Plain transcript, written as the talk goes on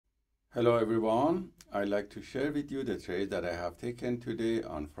Hello everyone, I'd like to share with you the trade that I have taken today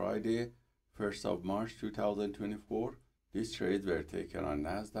on Friday, 1st of March 2024. These trades were taken on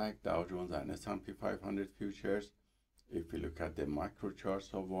Nasdaq, Dow Jones and S&P 500 futures. If we look at the macro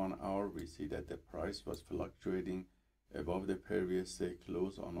charts of 1 hour, we see that the price was fluctuating above the previous day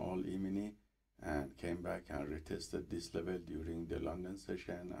close on all E-mini and came back and retested this level during the London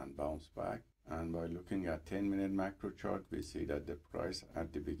session and bounced back. And by looking at 10-minute macro chart, we see that the price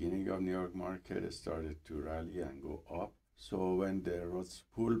at the beginning of New York market started to rally and go up. So when there was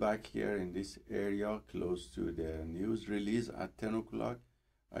pullback here in this area close to the news release at 10 o'clock,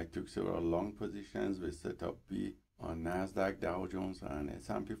 I took several long positions with setup B on Nasdaq, Dow Jones and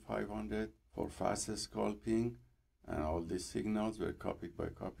S&P 500 for fast scalping. And all these signals were copied by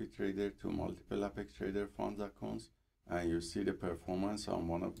copy trader to multiple Apex Trader funds accounts. And you see the performance on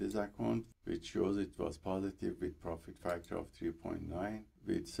one of these accounts, which shows it was positive with profit factor of 3.9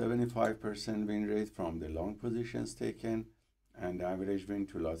 with 75% win rate from the long positions taken, and the average win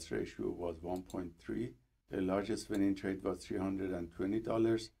to loss ratio was 1.3. The largest winning trade was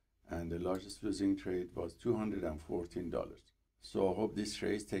 $320 and the largest losing trade was $214. So I hope this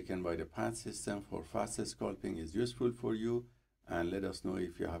trade taken by the PAAT system for fast scalping is useful for you, and let us know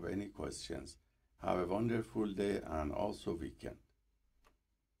if you have any questions. Have a wonderful day and also weekend.